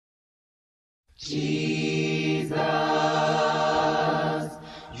Jesus,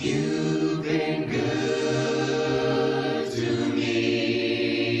 you've been good to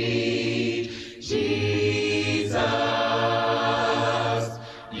me. Jesus,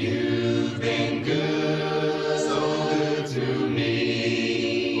 you've been good, so good to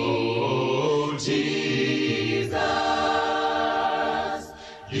me. Oh, Jesus,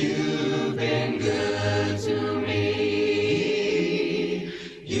 you've been good to me.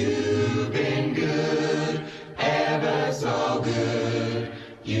 You've been good, ever so good.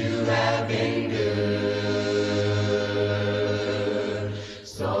 You have been good,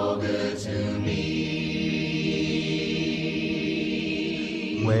 so good to me.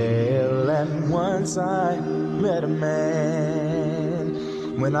 Well, and once I met a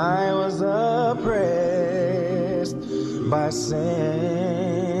man when I was oppressed by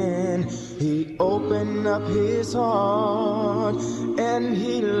sin. He opened up his heart and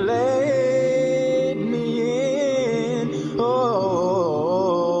he let me in. Oh,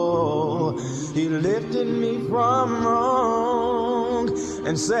 he lifted me from wrong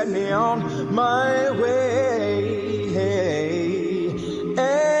and set me on my way.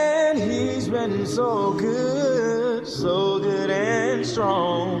 And he's been so good and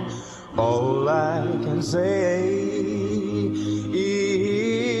strong. All I can say is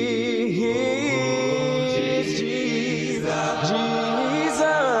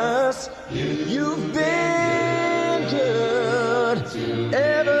Jesus, you've been good,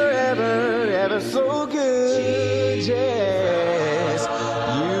 ever so good. Yes,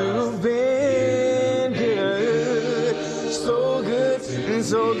 you've been good,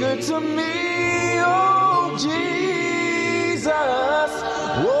 so good to me. Oh, Jesus,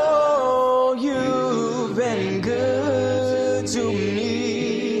 whoa, you've been good to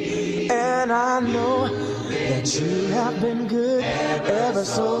me. And I know that you have been good, ever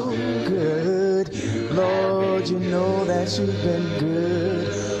so good. Lord, you know that you've been good,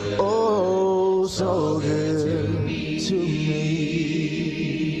 oh, so good to me.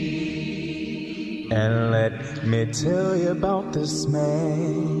 And let me tell you about this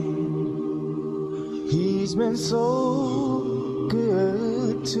man. He's been so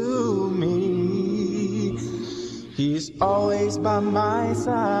good to me. He's always by my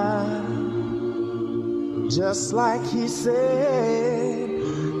side, just like he said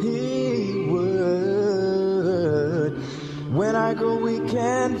he would. When I go weak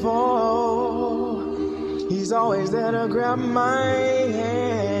and fall, he's always there to grab my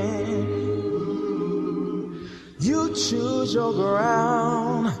hand. You choose your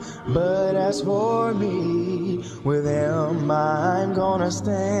ground, but as for me, with him I'm gonna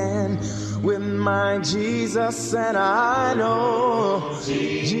stand. With my Jesus, and I know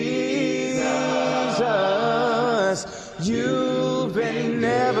Jesus, you've been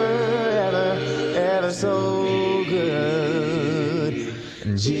ever so good.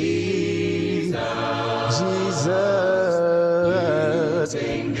 And Jesus,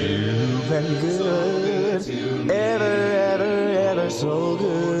 you've been good, ever so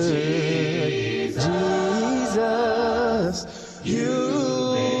good. Jesus,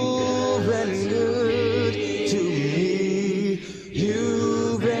 you've been good to me.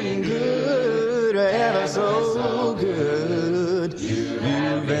 You've been good, ever so good.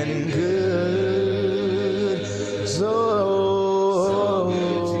 You've been good, so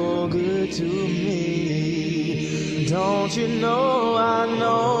good to me. Don't you know, I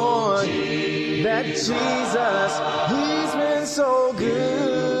know that Jesus, he's been so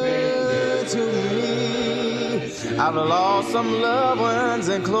good to me. I've lost some loved ones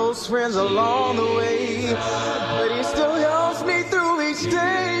and close friends along the way, but he still helps me through each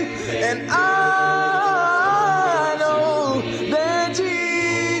day. And I know that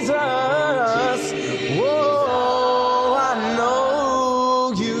Jesus, whoa, I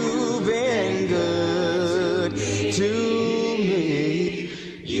know you've been good to me.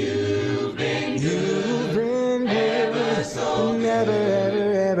 You've been You've been good, ever so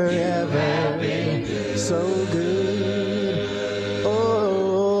ever been good. so good,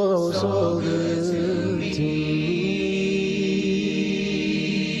 oh, so good to me.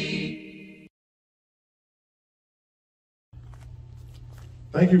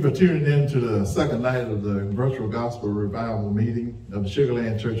 Thank you for tuning in to the second night of the virtual gospel revival meeting of the Sugar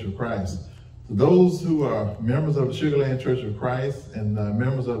Land Church of Christ. To those who are members of the Sugar Land Church of Christ and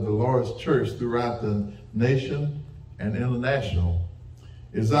members of the Lord's Church throughout the nation and international,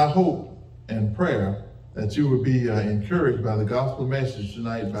 it is our hope and prayer that you will be encouraged by the gospel message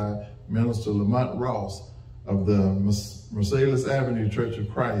tonight by Minister Lamont Ross of the Mercedes Avenue Church of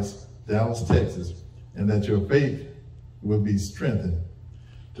Christ, Dallas, Texas, and that your faith will be strengthened.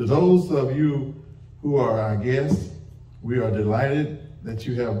 To those of you who are our guests, we are delighted that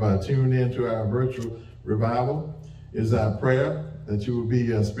you have tuned into our virtual revival. It is our prayer that you will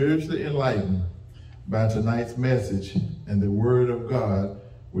be spiritually enlightened by tonight's message, and the word of God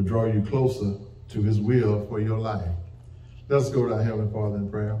will draw you closer to his will for your life. Let's go to our Heavenly Father in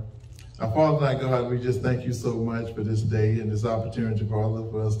prayer. Our Father and our God, we just thank you so much for this day and this opportunity, Father,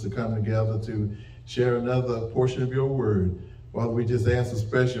 for us to come together to share another portion of your word. Father, we just ask a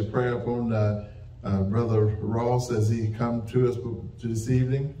special prayer upon Brother Ross as he come to us this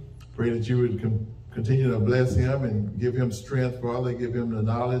evening. Pray that you would continue to bless him and give him strength, Father, give him the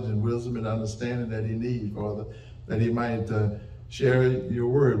knowledge and wisdom and understanding that he needs, Father, that he might share your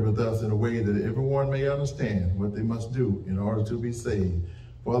word with us in a way that everyone may understand what they must do in order to be saved.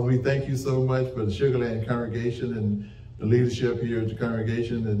 Father, we thank you so much for the Sugar Land congregation and the leadership here at the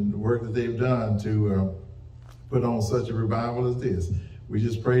congregation and the work that they've done to put on such a revival as this. We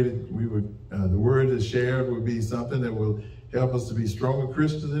just pray that we would, the word that's shared would be something that will help us to be stronger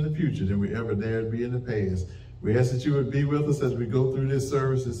Christians in the future than we ever dared be in the past. We ask that you would be with us as we go through this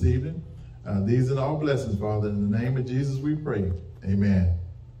service this evening. These are all blessings, Father. In the name of Jesus we pray. Amen.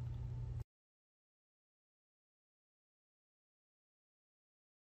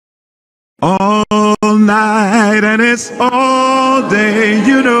 All night and it's all day,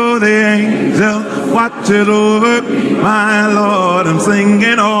 you know the angel watches over my Lord. I'm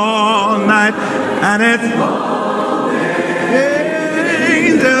singing all night and it's all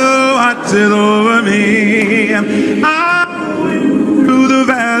day, angel watches over me. I went through the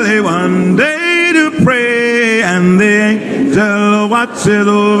valley one day to pray, and the angel watches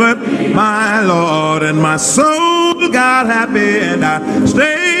over my Lord, and my soul got happy and I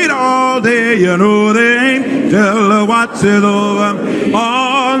stayed all day. You know the angel watches over me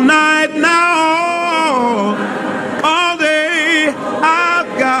all night now, all day.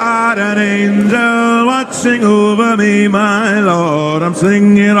 I've got an angel watching over me, my Lord. I'm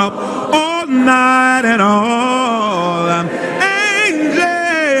singing up all night and all.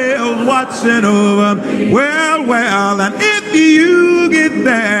 Angels watching over me. Well, and if you get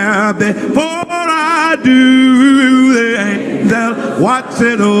there before I do, the angel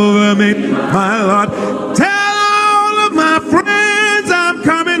watching over me, my Lord. Tell all of my friends I'm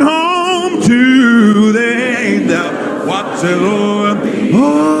coming home to. The angel watching over me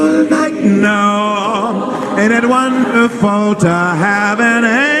all night now. Ain't it wonderful to have an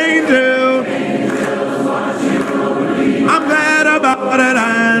angel? I'm glad about it,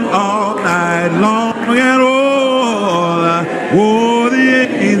 and all night long and all. Oh, the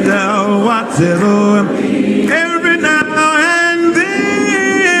angel watches over me. Every now and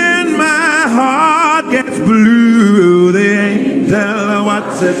then my heart gets blue. The angel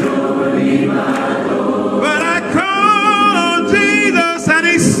watches over me, my Lord. But I call on Jesus and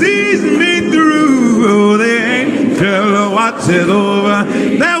he sees me through. Oh, the angel watches over.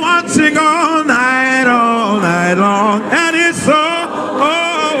 They're watching all night long, and it's so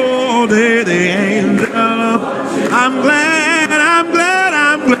all day. The angel, I'm glad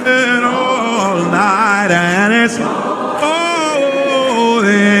all night, and it's the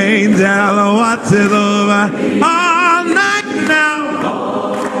angel watches over all night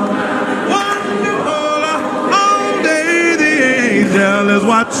now. Wonderful, all day the angel is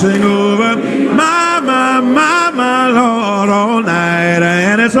watching over my Lord all night,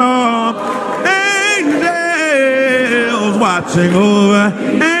 and it's all angels watching over,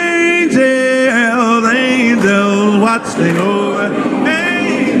 angels watching over,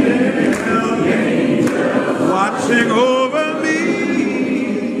 angels watching over me.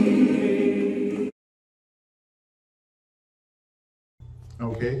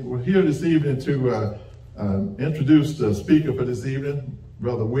 Okay, we're here this evening to introduce the speaker for this evening,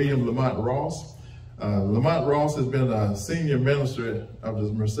 Brother William Lamont Ross. Lamont Ross has been a senior minister of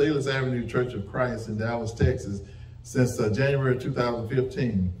the Mercedes Avenue Church of Christ in Dallas, Texas since January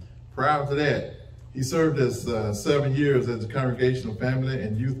 2015. Prior to that, he served as 7 years as a congregational family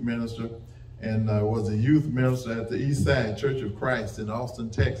and youth minister, and was a youth minister at the East Side Church of Christ in Austin,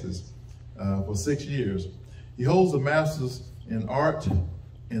 Texas for 6 years. He holds a master's in art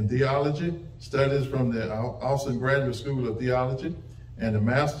and theology, studies from the Austin Graduate School of Theology, and a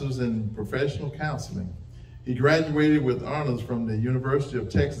master's in professional counseling. He graduated with honors from the University of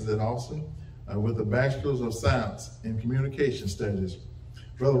Texas at Austin with a bachelor's of science in communication studies.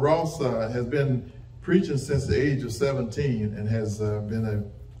 Brother Ross has been preaching since the age of 17 and has been a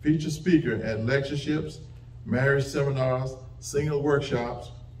featured speaker at lectureships, marriage seminars, single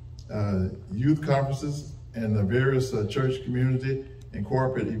workshops, youth conferences, and various church, community, and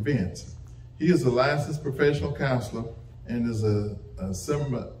corporate events. He is a licensed professional counselor and is a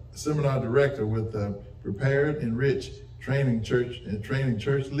seminar director with Prepared, Enrich, training church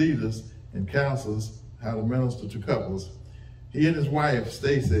leaders and counselors how to minister to couples. He and his wife,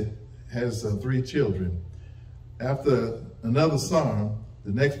 Stacy, has 3 children. After another song,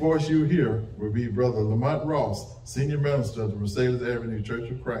 the next voice you hear will be Brother Lamont Ross, senior minister of the Mercedes Avenue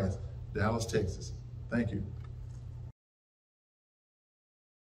Church of Christ, Dallas, Texas. Thank you.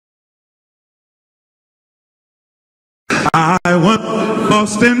 I was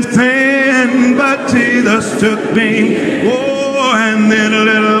lost in sin, but Jesus took me. Oh, and then a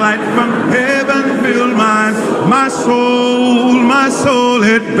little light from heaven filled my soul.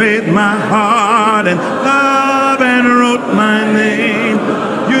 It bathed my heart in love and wrote my name.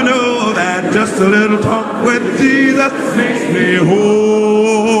 You know that just a little talk with Jesus makes me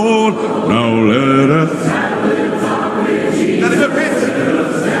whole. Now let us have a little talk with Jesus. Got a good pitch.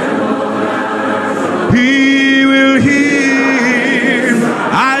 He will hear.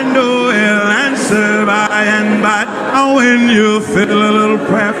 I know he'll answer by and by. Oh, when you feel a little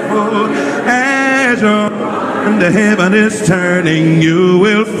prayerful as the heaven is turning, you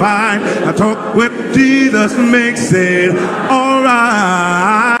will find a talk with Jesus makes it all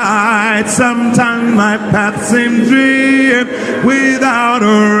right. Sometimes my path seems drear without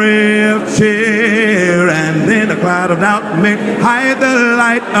a ray of cheer, and then a cloud of doubt may hide the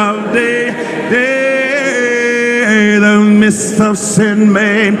light of day. The mist of sin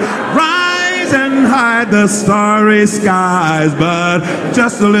may rise and hide the starry skies, but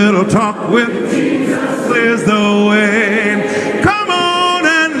just a little talk with Jesus clears the way. Come on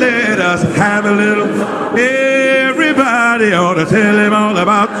and let us have a little. Everybody ought to tell him all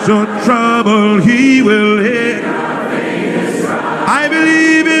about your trouble. He will hear. I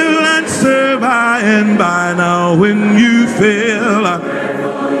believe he'll answer by and by. Now when you feel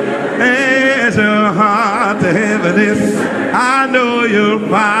as your heart to heaven is, I know you'll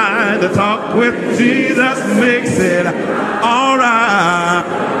find the talk with Jesus makes it all right.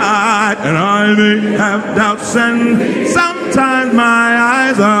 And I may have doubts and sometimes my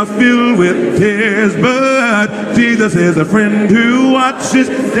eyes are filled with tears, but Jesus is a friend who watches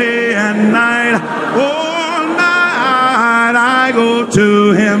day and night. All night I go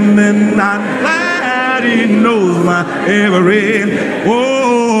to him and I'm glad he knows my every.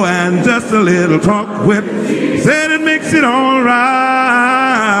 Oh, and just a little talk with said it makes it all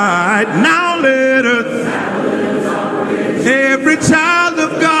right. Now let us, every child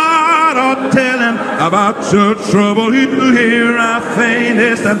of God ought to tell him about your trouble. He'll hear our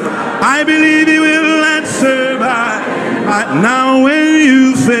faintest, and I believe he will answer by now when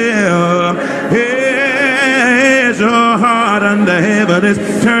you fail. As your heart under heaven is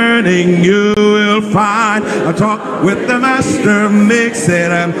turning, you will find a talk with the master makes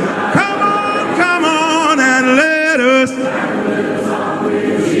it. And come on and let us.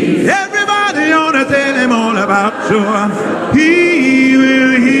 Everybody ought to tell him all about your. He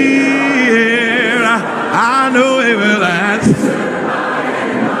will hear. I know he will answer.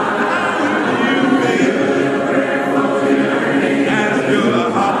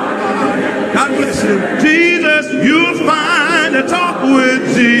 God bless you. Jesus, you'll find a talk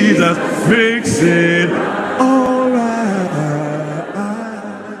with Jesus makes it all right.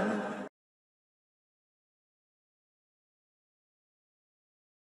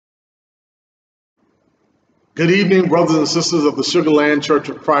 Good evening, brothers and sisters of the Sugarland Church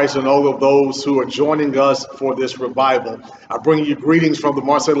of Christ and all of those who are joining us for this revival. I bring you greetings from the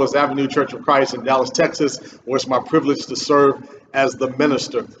Mercedes Avenue Church of Christ in Dallas, Texas, where it's my privilege to serve as the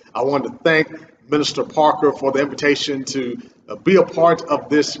minister. I want to thank Minister Parker for the invitation to be a part of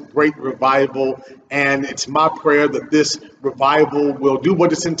this great revival, and it's my prayer that this revival will do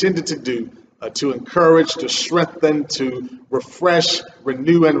what it's intended to do, to encourage, to strengthen, to refresh,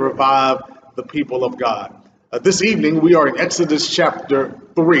 renew, and revive the people of God. This evening, we are in Exodus chapter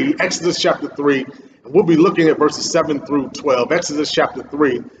 3, and we'll be looking at verses 7 through 12. Exodus chapter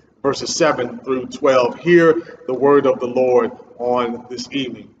 3, verses 7 through 12. Hear the word of the Lord on this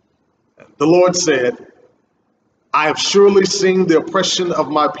evening. The Lord said, I have surely seen the oppression of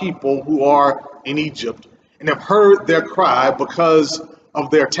my people who are in Egypt, and have heard their cry because of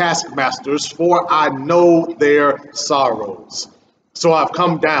their taskmasters, for I know their sorrows. So I've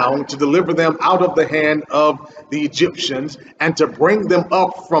come down to deliver them out of the hand of the Egyptians and to bring them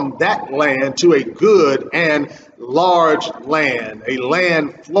up from that land to a good and large land, a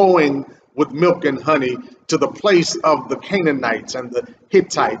land flowing with milk and honey, to the place of the Canaanites and the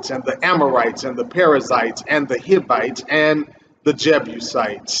Hittites and the Amorites and the Perizzites and the Hivites and the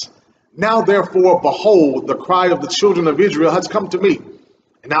Jebusites. Now therefore, behold, the cry of the children of Israel has come to me,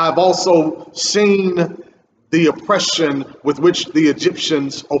 and I have also seen the oppression with which the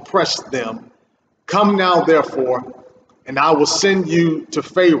Egyptians oppressed them. Come now, therefore, and I will send you to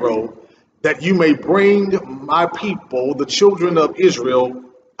Pharaoh, that you may bring my people, the children of Israel,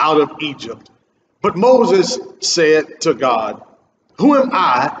 out of Egypt. But Moses said to God, who am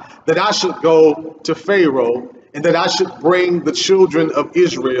I that I should go to Pharaoh and that I should bring the children of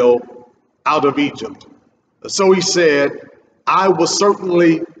Israel out of Egypt? So he said, I will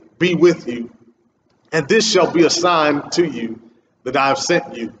certainly be with you, and this shall be a sign to you that I have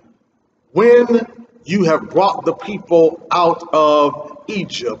sent you. When you have brought the people out of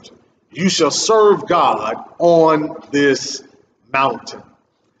Egypt, you shall serve God on this mountain.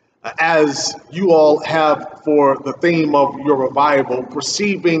 As you all have for the theme of your revival,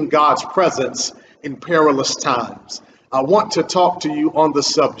 perceiving God's presence in perilous times, I want to talk to you on the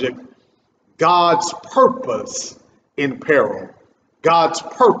subject, God's purpose in peril. God's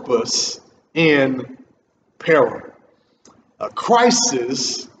purpose in peril. A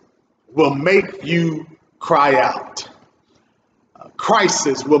crisis will make you cry out. A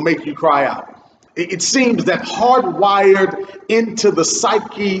crisis will make you cry out. It seems that hardwired into the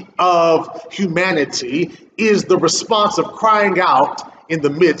psyche of humanity is the response of crying out in the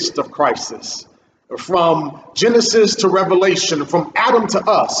midst of crisis. From Genesis to Revelation, from Adam to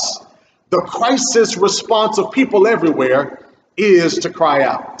us, the crisis response of people everywhere is to cry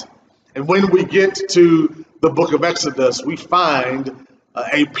out. And when we get to the book of Exodus, we find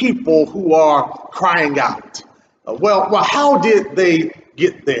a people who are crying out. Well, how did they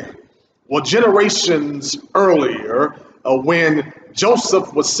get there? Well, generations earlier, when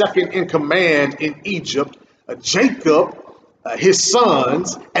Joseph was second in command in Egypt, Jacob, his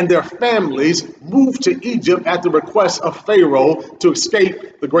sons, and their families moved to Egypt at the request of Pharaoh to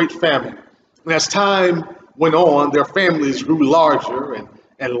escape the great famine. And as time went on, their families grew larger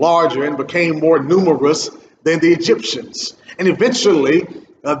and larger and became more numerous than the Egyptians. And eventually,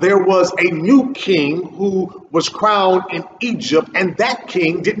 there was a new king who was crowned in Egypt, and that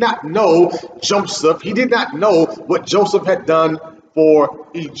king did not know Joseph. He did not know what Joseph had done for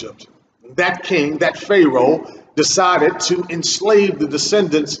Egypt. That king, that Pharaoh, decided to enslave the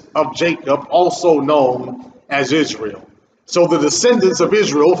descendants of Jacob, also known as Israel. So the descendants of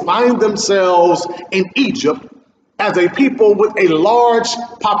Israel find themselves in Egypt as a people with a large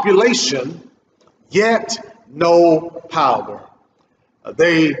population, yet no power.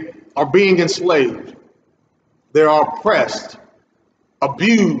 They are being enslaved. They are oppressed,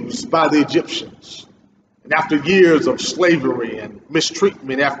 abused by the Egyptians. And after years of slavery and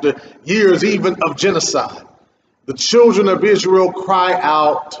mistreatment, after years even of genocide, the children of Israel cry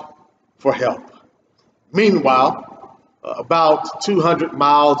out for help. Meanwhile, about 200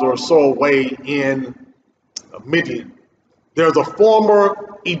 miles or so away in Midian, there's a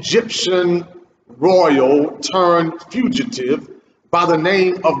former Egyptian royal turned fugitive by the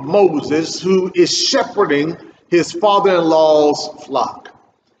name of Moses, who is shepherding his father-in-law's flock.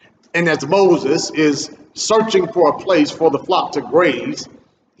 And as Moses is searching for a place for the flock to graze,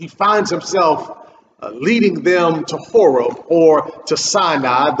 he finds himself leading them to Horeb, or to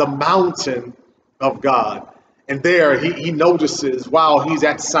Sinai, the mountain of God. And there he notices, while he's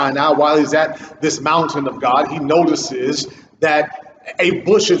at Sinai, while he's at this mountain of God, he notices that a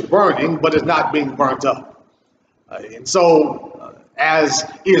bush is burning, but it's not being burnt up. And so, as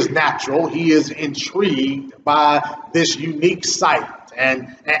is natural, he is intrigued by this unique sight,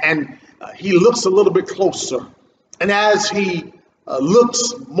 and he looks a little bit closer. And as he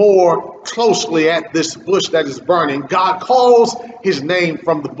looks more closely at this bush that is burning, God calls his name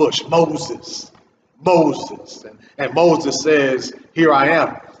from the bush, Moses. Moses. And Moses says, here I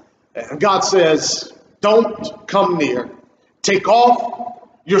am. And God says, don't come near. Take off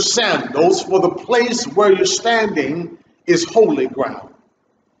your sandals, for the place where you're standing is holy ground.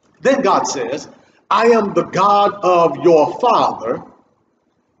 Then God says, I am the God of your father,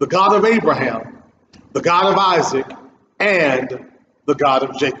 the God of Abraham, the God of Isaac, and the God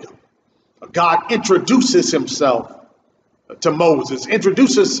of Jacob. God introduces himself to Moses,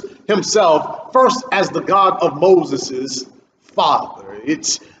 introduces himself first as the God of Moses's father.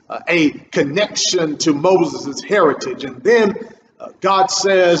 It's a connection to Moses's heritage. And then God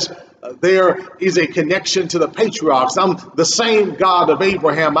says there is a connection to the patriarchs. I'm the same God of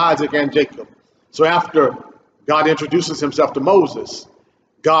Abraham, Isaac, and Jacob. So after God introduces himself to Moses,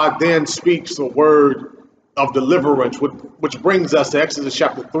 God then speaks a word of deliverance, which brings us to Exodus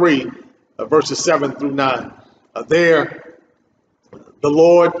chapter 3, verses 7 through 9. There, the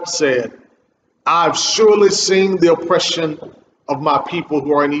Lord said, I've surely seen the oppression of my people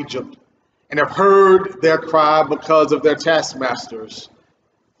who are in Egypt, and have heard their cry because of their taskmasters.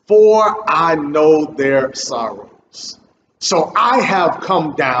 for I know their sorrows. So I have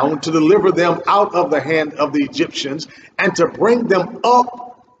come down to deliver them out of the hand of the Egyptians and to bring them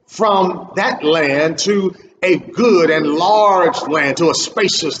up from that land to a good and large land, to a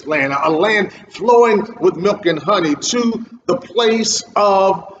spacious land, a land flowing with milk and honey, to the place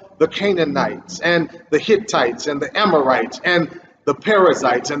of the Canaanites and the Hittites and the Amorites and the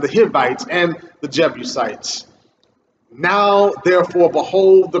Perizzites and the Hivites and the Jebusites. Now, therefore,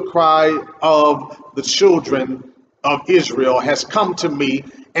 behold, the cry of the children of Israel has come to me,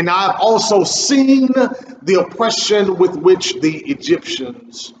 and I've also seen the oppression with which the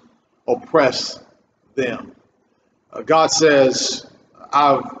Egyptians oppress them. God says,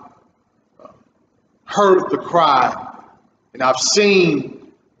 I've heard the cry, and I've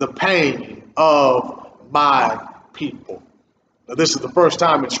seen the pain of my people. Now, this is the first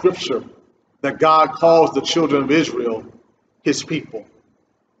time in Scripture that God calls the children of Israel his people.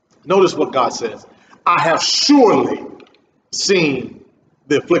 Notice what God says. I have surely seen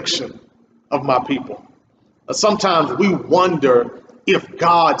the affliction of my people. Sometimes we wonder if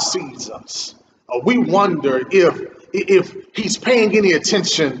God sees us. We wonder if he's paying any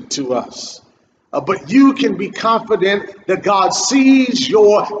attention to us. But you can be confident that God sees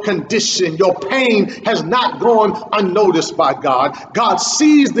your condition. Your pain has not gone unnoticed by God. God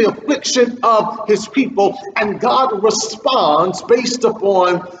sees the affliction of his people, and God responds based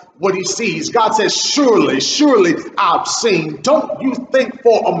upon what he sees. God says, surely, surely I've seen. Don't you think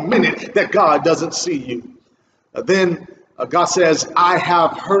for a minute that God doesn't see you. Then God says, I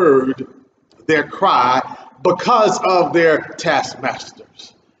have heard their cry because of their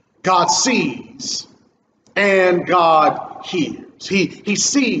taskmasters. God sees and God hears. He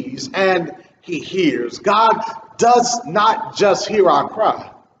sees and he hears. God does not just hear our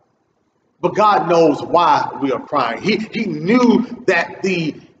cry, but God knows why we are crying. He knew that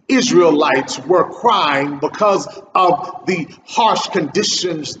the Israelites were crying because of the harsh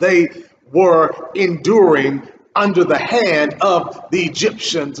conditions they were enduring under the hand of the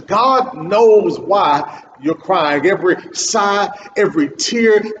Egyptians. God knows why you're crying. Every sigh, every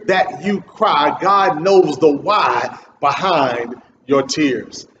tear that you cry, God knows the why behind your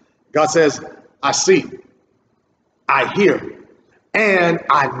tears. God says, I see, I hear, and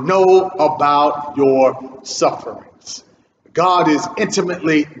I know about your sufferings. God is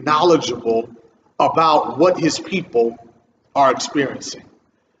intimately knowledgeable about what his people are experiencing.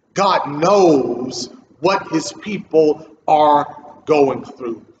 God knows what his people are going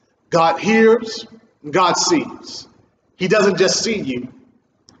through. God hears, God sees. He doesn't just see you,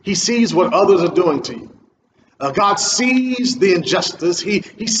 he sees what others are doing to you. God sees the injustice, he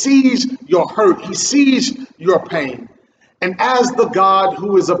sees your hurt, he sees your pain. And as the God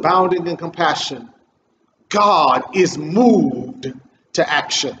who is abounding in compassion, God is moved to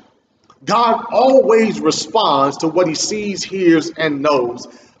action. God always responds to what he sees, hears, and knows.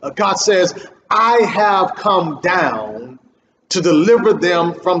 God says, I have come down to deliver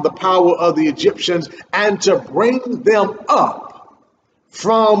them from the power of the Egyptians and to bring them up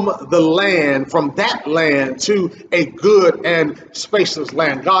from the land, from that land to a good and spacious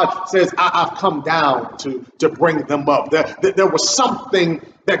land. God says, I've come down to bring them up. There was something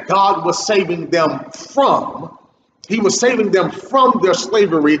that God was saving them from. He was saving them from their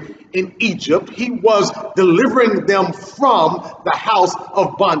slavery in Egypt. He was delivering them from the house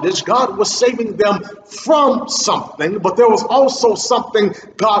of bondage. God was saving them from something, but there was also something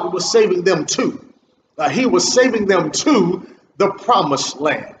God was saving them to. He was saving them to the promised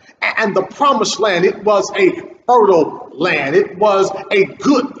land. And the promised land, it was a fertile land. It was a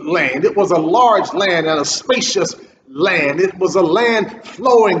good land. It was a large land and a spacious land. It was a land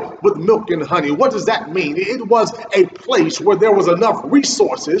flowing with milk and honey. What does that mean? It was a place where there was enough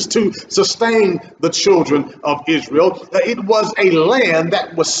resources to sustain the children of Israel. It was a land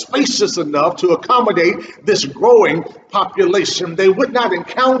that was spacious enough to accommodate this growing population. They would not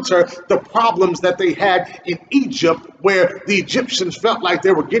encounter the problems that they had in Egypt, where the Egyptians felt like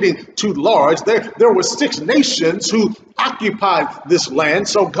they were getting too large. There were 6 nations who occupied this land.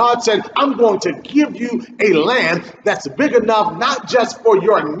 So God said, I'm going to give you a land that's big enough, not just for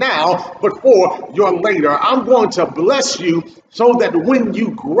your now, but for your later. I'm going to bless you so that when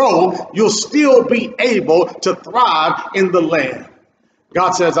you grow, you'll still be able to thrive in the land.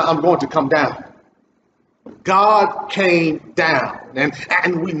 God says, I'm going to come down. God came down,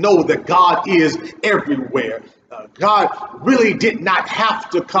 and we know that God is everywhere. God really did not have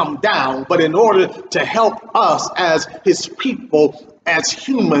to come down, but in order to help us as his people, as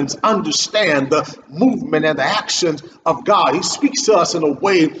humans, understand the movement and the actions of God, he speaks to us in a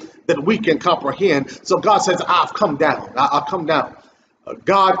way that we can comprehend. So God says, I've come down. I'll come down.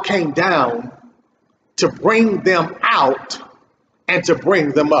 God came down to bring them out and to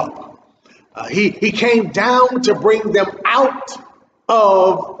bring them up. He came down to bring them out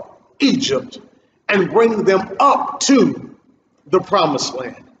of Egypt and bring them up to the promised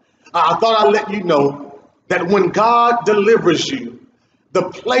land. I thought I'd let you know that when God delivers you, the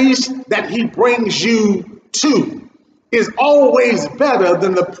place that he brings you to is always better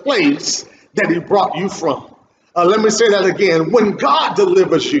than the place that he brought you from. Let me say that again. When God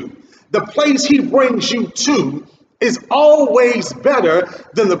delivers you, the place he brings you to is always better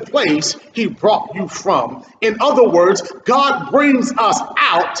than the place he brought you from. In other words, God brings us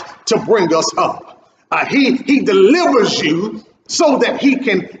out to bring us up. He delivers you so that he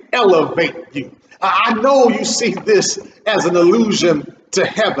can elevate you. I know you see this as an allusion to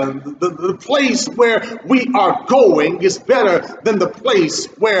heaven. The place where we are going is better than the place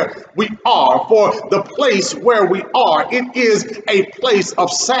where we are. For the place where we are, it is a place of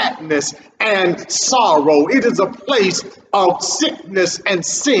sadness and sorrow. It is a place of sickness and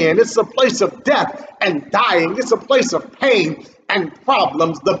sin. It's a place of death and dying. It's a place of pain and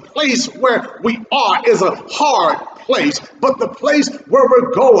problems. The place where we are is a hard place, but the place where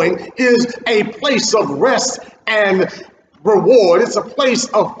we're going is a place of rest and reward. It's a place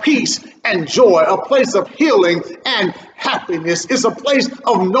of peace and joy, a place of healing and happiness. It's a place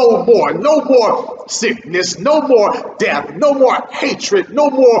of no more sickness, no more death, no more hatred, no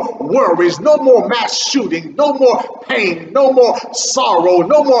more worries, no more mass shooting, no more pain, no more sorrow,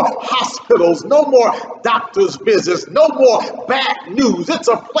 no more hospitals, no more doctor's visits, no more bad news. It's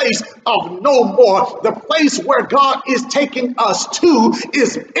a place of no more. The place where God is taking us to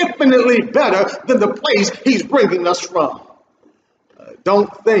is infinitely better than the place he's bringing us from.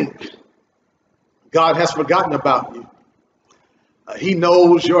 Don't think God has forgotten about you. He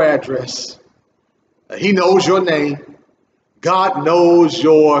knows your address. He knows your name. God knows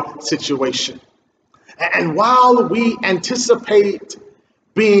your situation. And while we anticipate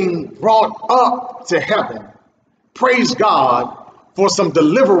being brought up to heaven, praise God for some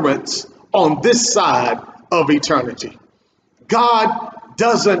deliverance on this side of eternity. God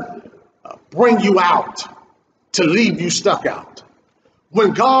doesn't bring you out to leave you stuck out.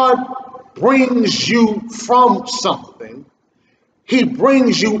 When God brings you from something, he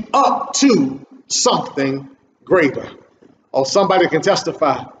brings you up to something greater. Oh, somebody can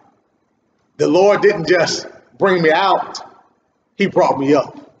testify. The Lord didn't just bring me out, he brought me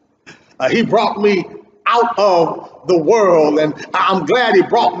up. He brought me out of the world, and I'm glad he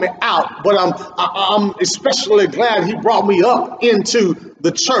brought me out, but I'm especially glad he brought me up into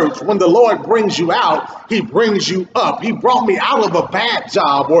the church. When the Lord brings you out, he brings you up. He brought me out of a bad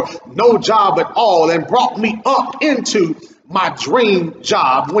job or no job at all and brought me up into my dream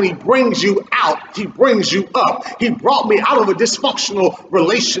job. When he brings you out, he brings you up. He brought me out of a dysfunctional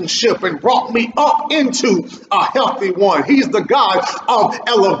relationship and brought me up into a healthy one. He's the God of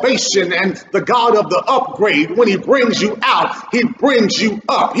elevation and the God of the upgrade. When he brings you out, he brings you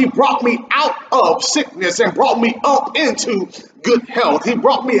up. He brought me out of sickness and brought me up into good health. He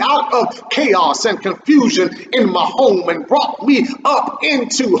brought me out of chaos and confusion in my home and brought me up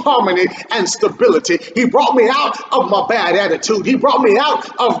into harmony and stability. He brought me out of my bad attitude. He brought me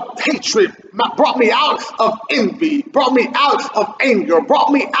out of hatred, brought me out of envy, brought me out of anger,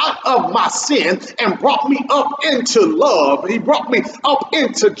 brought me out of my sin, and brought me up into love. He brought me up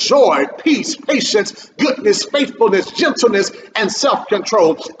into joy, peace, patience, goodness, faithfulness, gentleness, and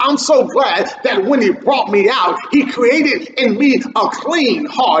self-control. I'm so glad that when he brought me out, he created in me a clean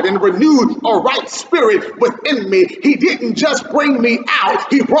heart and renewed a right spirit within me. He didn't just bring me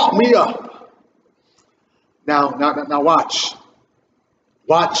out, he brought me up. Now watch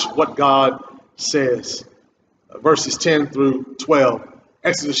what God says. Verses 10 through 12.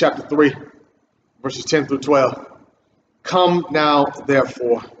 Exodus chapter 3, verses 10 through 12. Come now,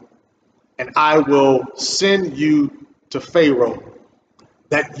 therefore, and I will send you to Pharaoh,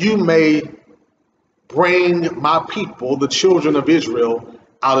 that you may bring my people, the children of Israel,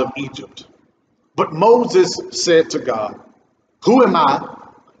 out of Egypt. But Moses said to God, who am I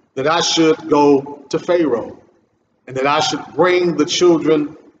that I should go to Pharaoh, and that I should bring the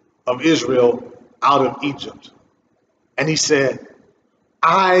children of Israel out of Egypt? And he said,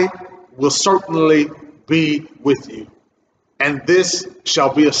 I will certainly be with you, and this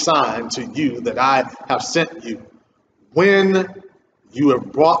shall be a sign to you that I have sent you. When you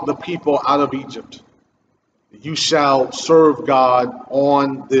have brought the people out of Egypt, you shall serve God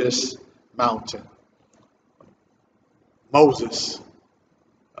on this mountain. Moses,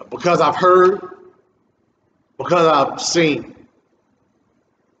 because I've heard, because I've seen,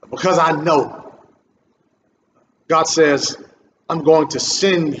 because I know, God says, I'm going to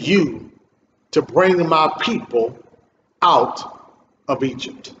send you to bring my people out of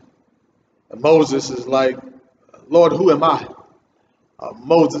Egypt. And Moses is like, Lord, who am I?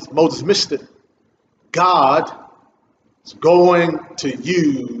 Moses missed it. God is going to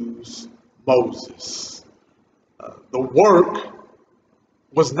use Moses. The work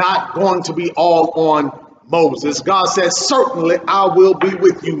was not going to be all on Moses. God said, certainly I will be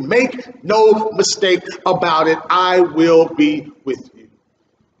with you. Make no mistake about it. I will be with you.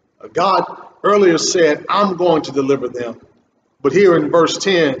 God earlier said, I'm going to deliver them. But here in verse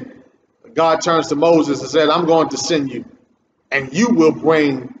 10, God turns to Moses and said, I'm going to send you, and you will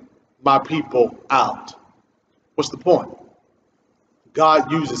bring my people out. What's the point? God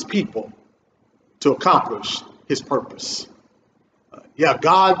uses people to accomplish his purpose.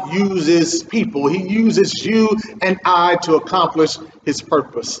 God uses people. He uses you and I to accomplish his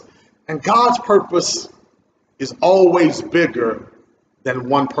purpose. And God's purpose is always bigger than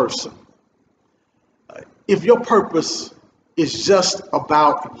one person. If your purpose is just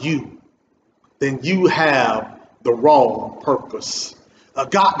about you, then you have the wrong purpose.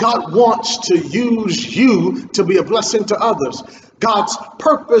 God wants to use you to be a blessing to others. God's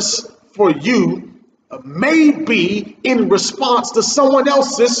purpose for you may be in response to someone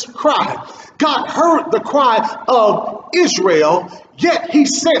else's cry. God heard the cry of Israel, yet he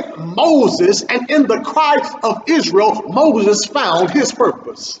sent Moses, and in the cry of Israel, Moses found his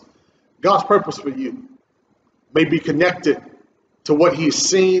purpose. God's purpose for you may be connected to what he's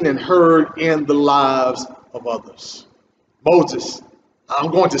seen and heard in the lives of others. Moses,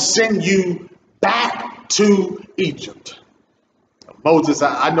 I'm going to send you back to Egypt. Moses,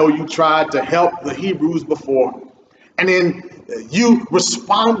 I know you tried to help the Hebrews before, and in you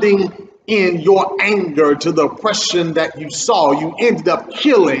responding in your anger to the oppression that you saw, you ended up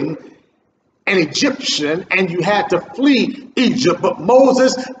killing an Egyptian and you had to flee Egypt. But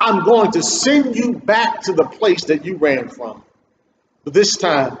Moses, I'm going to send you back to the place that you ran from. But this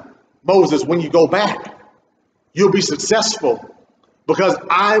time, Moses, when you go back, you'll be successful because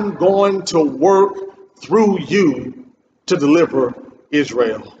I'm going to work through you to deliver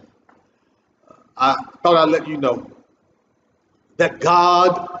Israel. I thought I'd let you know that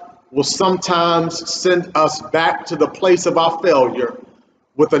God will sometimes send us back to the place of our failure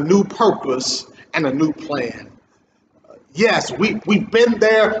with a new purpose and a new plan. Yes, we've been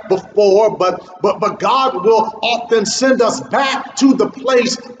there before, but God will often send us back to the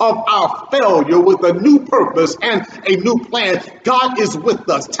place of our failure with a new purpose and a new plan. God is with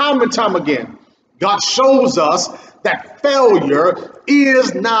us time and time again. God shows us that failure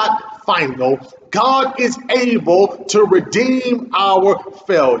is not final. God is able to redeem our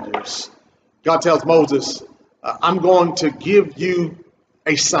failures. God tells Moses, I'm going to give you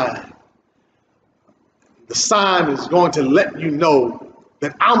a sign. The sign is going to let you know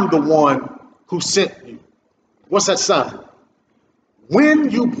that I'm the one who sent you. What's that sign?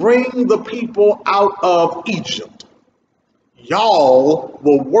 When you bring the people out of Egypt, y'all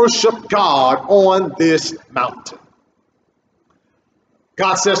will worship God on this mountain.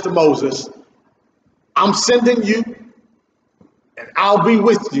 God says to Moses, I'm sending you and I'll be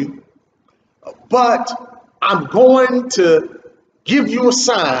with you, but I'm going to give you a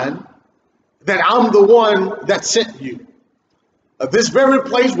sign that I'm the one that sent you. This very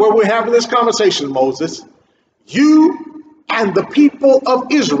place where we're having this conversation, Moses, you and the people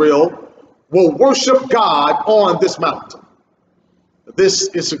of Israel will worship God on this mountain. This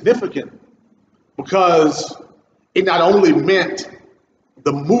is significant because it not only meant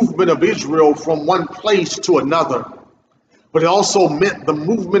the movement of Israel from one place to another, but it also meant the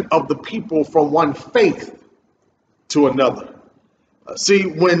movement of the people from one faith to another. See,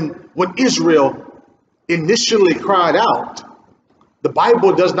 when Israel initially cried out, the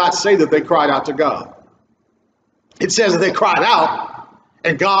Bible does not say that they cried out to God. It says that they cried out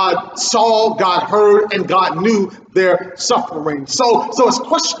and God saw, God heard, and God knew their suffering. So it's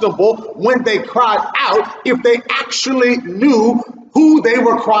questionable when they cried out if they actually knew who they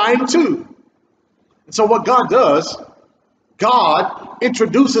were crying to. And so what God does, God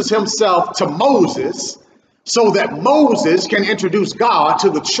introduces himself to Moses so that Moses can introduce God to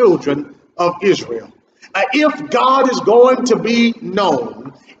the children of Israel. If God is going to be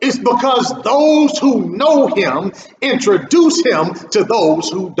known, it's because those who know him introduce him to those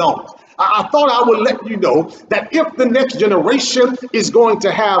who don't. I thought I would let you know that if the next generation is going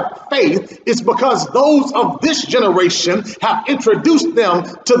to have faith, it's because those of this generation have introduced them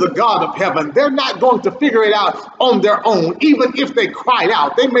to the God of heaven. They're not going to figure it out on their own, even if they cried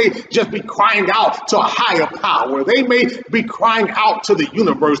out. They may just be crying out to a higher power. They may be crying out to the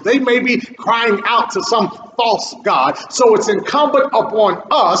universe. They may be crying out to some false god. So it's incumbent upon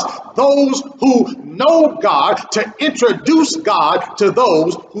us, those who know God, to introduce God to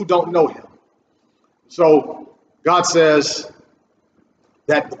those who don't know him. So God says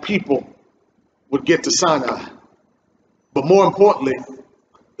that the people would get to Sinai, but more importantly,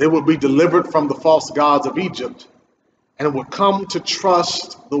 they would be delivered from the false gods of Egypt and would come to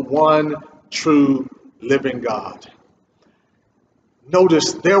trust the one true living God.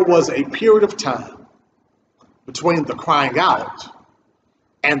 Notice there was a period of time between the crying out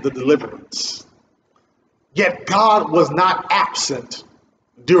and the deliverance. Yet God was not absent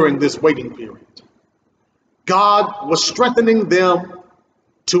during this waiting period. God was strengthening them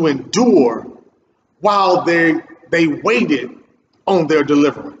to endure while they waited on their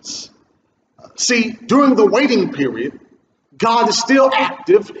deliverance. See, during the waiting period, God is still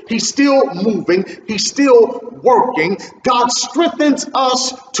active, he's still moving, he's still working. God strengthens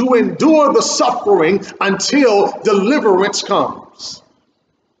us to endure the suffering until deliverance comes.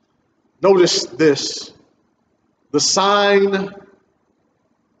 Notice this, the sign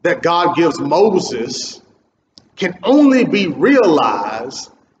that God gives Moses can only be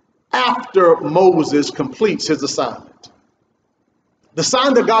realized after Moses completes his assignment. The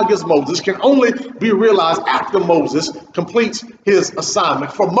sign that God gives Moses can only be realized after Moses completes his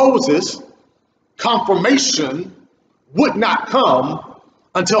assignment. For Moses, confirmation would not come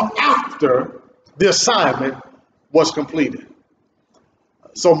until after the assignment was completed.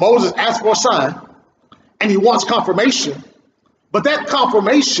 So Moses asked for a sign and he wants confirmation, but that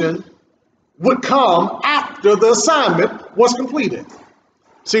confirmation would come after the assignment was completed.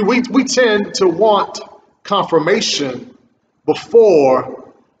 See, we tend to want confirmation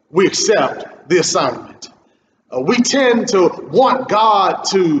before we accept the assignment. We tend to want God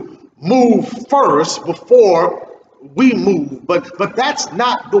to move first before we move, but that's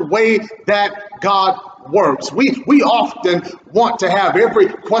not the way that God works. We often want to have every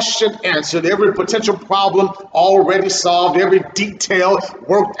question answered, every potential problem already solved, every detail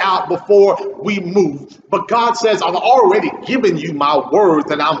worked out before we move. But God says, I've already given you my word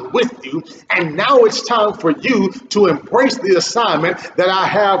that I'm with you, and now it's time for you to embrace the assignment that I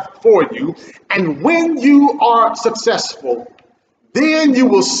have for you. And when you are successful, then you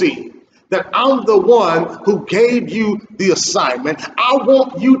will see that I'm the one who gave you the assignment. I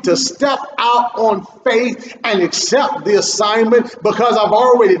want you to step out on faith and accept the assignment, because I've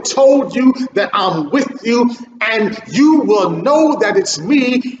already told you that I'm with you, and you will know that it's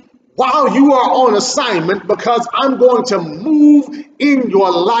me while you are on assignment, because I'm going to move in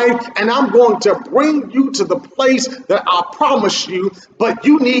your life and I'm going to bring you to the place that I promise you. But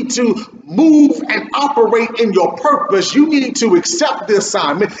you need to move and operate in your purpose. You need to accept the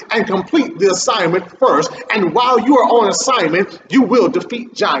assignment and complete the assignment first. And while you are on assignment, you will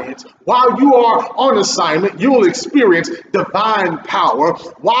defeat giants. While you are on assignment, you will experience divine power.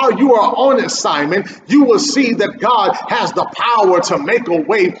 While you are on assignment, you will see that God has the power to make a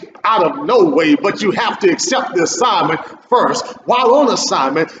way out of no way, but you have to accept the assignment first. While on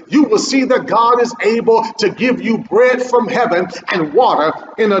assignment, you will see that God is able to give you bread from heaven and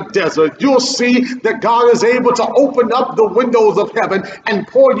water in a desert. You'll see that God is able to open up the windows of heaven and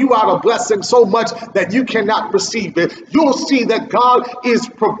pour you out a blessing so much that you cannot receive it. You'll see that God is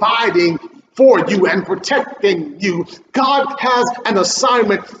providing for you and protecting you. God has an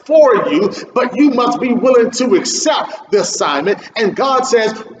assignment for you, but you must be willing to accept the assignment. And God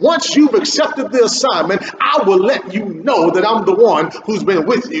says, once you've accepted the assignment, I will let you know that I'm the one who's been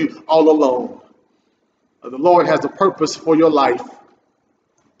with you all along. The Lord has a purpose for your life,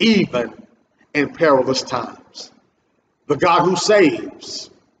 even in perilous times. The God who saves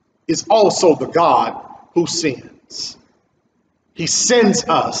is also the God who sends. He sends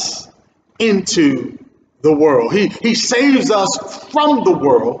us into the world. He saves us from the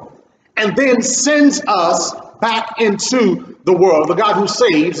world and then sends us back into the world. The God who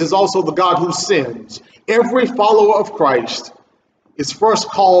saves is also the God who sends. Every follower of Christ is first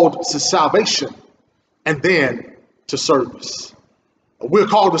called to salvation and then to service. We're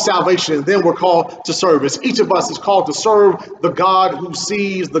called to salvation and then we're called to service. Each of us is called to serve the God who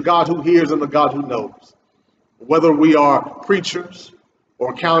sees, the God who hears, and the God who knows. Whether we are preachers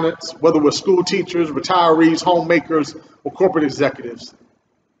or accountants, whether we're school teachers, retirees, homemakers, or corporate executives,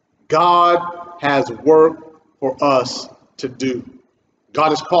 God has work for us to do.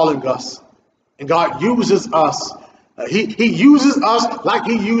 God is calling us, and God uses us. He uses us like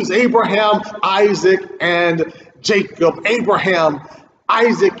he used Abraham, Isaac, and Jacob. Abraham,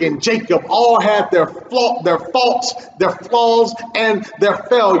 Isaac, and Jacob all had their faults, their flaws, and their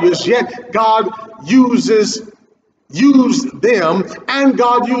failures, yet God used them, and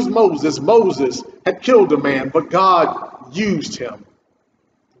God used Moses. Moses had killed a man, but God used him.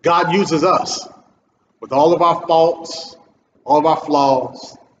 God uses us with all of our faults, all of our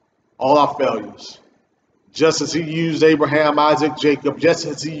flaws, all our failures. Just as he used Abraham, Isaac, Jacob, just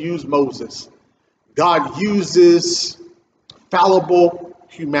as he used Moses, God uses fallible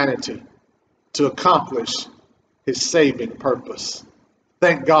humanity to accomplish his saving purpose.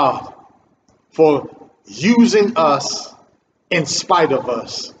 Thank God for using us in spite of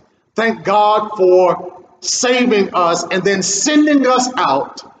us. Thank God for saving us and then sending us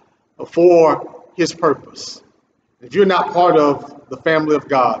out for his purpose. If you're not part of the family of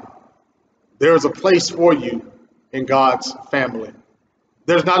God, there is a place for you in God's family.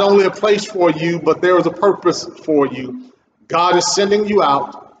 There's not only a place for you, but there is a purpose for you. God is sending you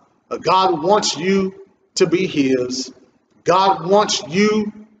out. God wants you to be his. God wants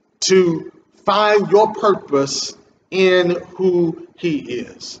you to find your purpose in who he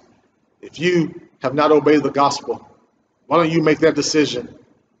is. If you have not obeyed the gospel, why don't you make that decision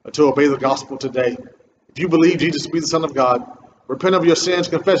to obey the gospel today? If you believe Jesus to be the Son of God, repent of your sins,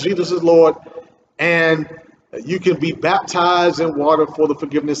 confess Jesus is Lord, and you can be baptized in water for the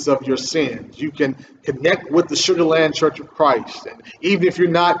forgiveness of your sins. You can connect with the Sugar Land Church of Christ. And even if you're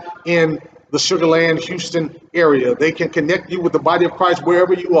not in the Sugar Land, Houston area, they can connect you with the body of Christ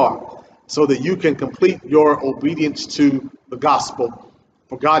wherever you are so that you can complete your obedience to the gospel.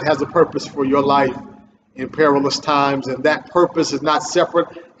 For God has a purpose for your life in perilous times, and that purpose is not separate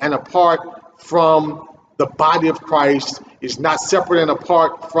and apart from the body of Christ, is not separate and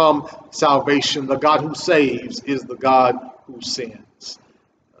apart from salvation. The God who saves is the God who sends.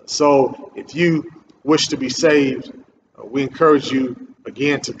 So if you wish to be saved, we encourage you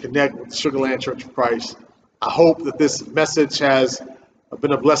again to connect with the Sugar Land Church of Christ. I hope that this message has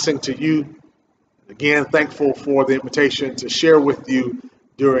been a blessing to you. Again, thankful for the invitation to share with you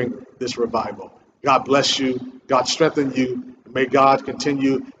during this revival. God bless you. God strengthen you. May God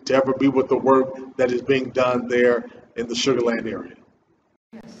continue to ever be with the work that is being done there in the Sugar Land area.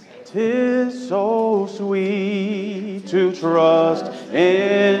 'Tis so sweet to trust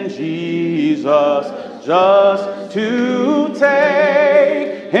in Jesus, just to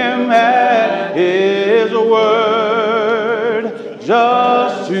take him at his word,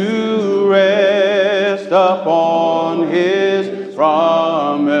 just to rest upon his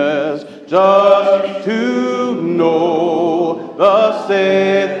promise, just to know thus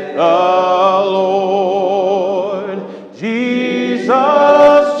saith the Lord. Jesus,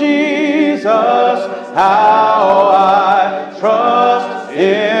 Jesus, how I trust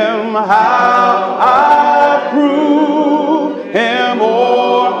him, how I prove him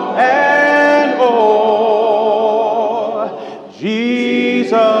more and more.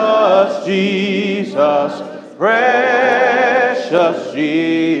 Jesus, Jesus, precious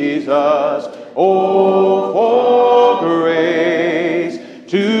Jesus, oh, for grace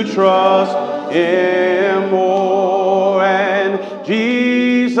to trust him more. And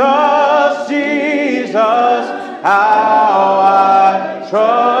Jesus, Jesus, how I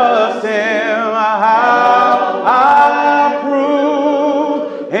trust him, how I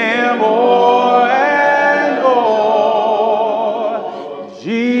prove him more and more.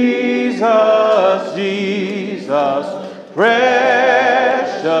 Jesus, Jesus,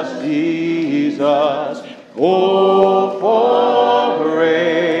 precious Jesus, oh, for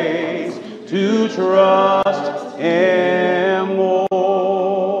grace to trust him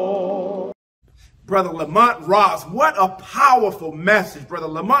more. Brother Lamont Ross, what a powerful message. Brother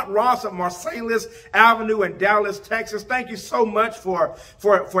Lamont Ross of Marsalis Avenue in Dallas, Texas. Thank you so much for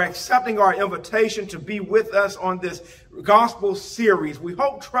accepting our invitation to be with us on this gospel series. We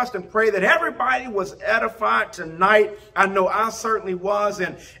hope, trust, and pray that everybody was edified tonight. I know I certainly was.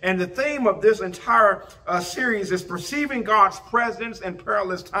 And the theme of this entire series is perceiving God's presence in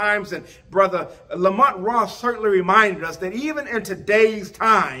perilous times. And Brother Lamont Ross certainly reminded us that even in today's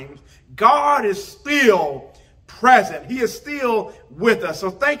times, God is still present. He is still with us. So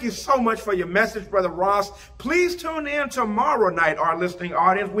thank you so much for your message, Brother Ross. Please tune in tomorrow night, our listening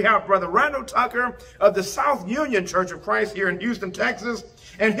audience. We have Brother Randall Tucker of the South Union Church of Christ here in Houston, Texas.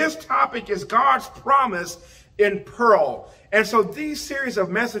 And his topic is God's promise in Peril. And so these series of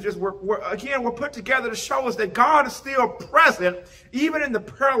messages were put together to show us that God is still present, even in the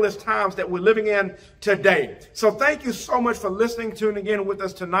perilous times that we're living in today. So thank you so much for listening, tuning in with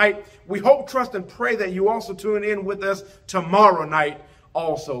us tonight. We hope, trust, and pray that you also tune in with us tomorrow night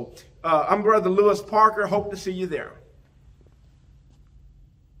also. I'm Brother Lewis Parker. Hope to see you there.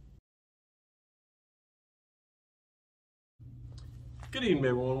 Good evening,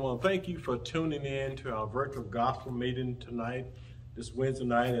 everyone. I want to thank you for tuning in to our virtual gospel meeting tonight, this Wednesday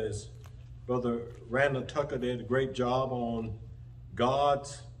night, as Brother Randall Tucker did a great job on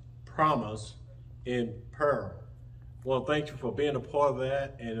God's promise in Peril. Well, thank you for being a part of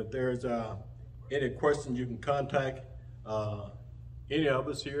that. And if there's any questions, you can contact any of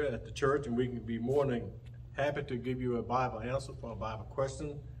us here at the church, and we can be more than happy to give you a Bible answer for a Bible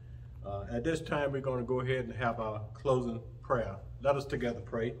question. At this time, we're going to go ahead and have our closing prayer. Let us together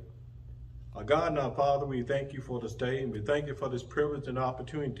pray. Our God and our Father, we thank you for this day, and we thank you for this privilege and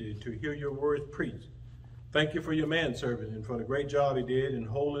opportunity to hear your words preached. Thank you for your manservant and for the great job he did in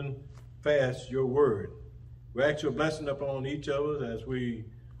holding fast your word. We ask your blessing upon each of us as we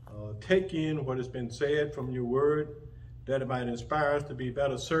take in what has been said from your word, that it might inspire us to be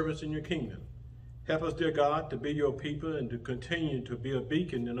better servants in your kingdom. Help us, dear God, to be your people and to continue to be a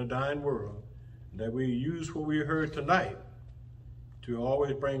beacon in a dying world, that we use what we heard tonight to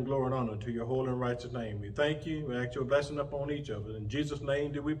always bring glory and honor to your holy and righteous name. We thank you. We ask your blessing upon each of us. In Jesus'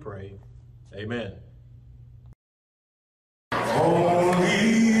 name do we pray. Amen.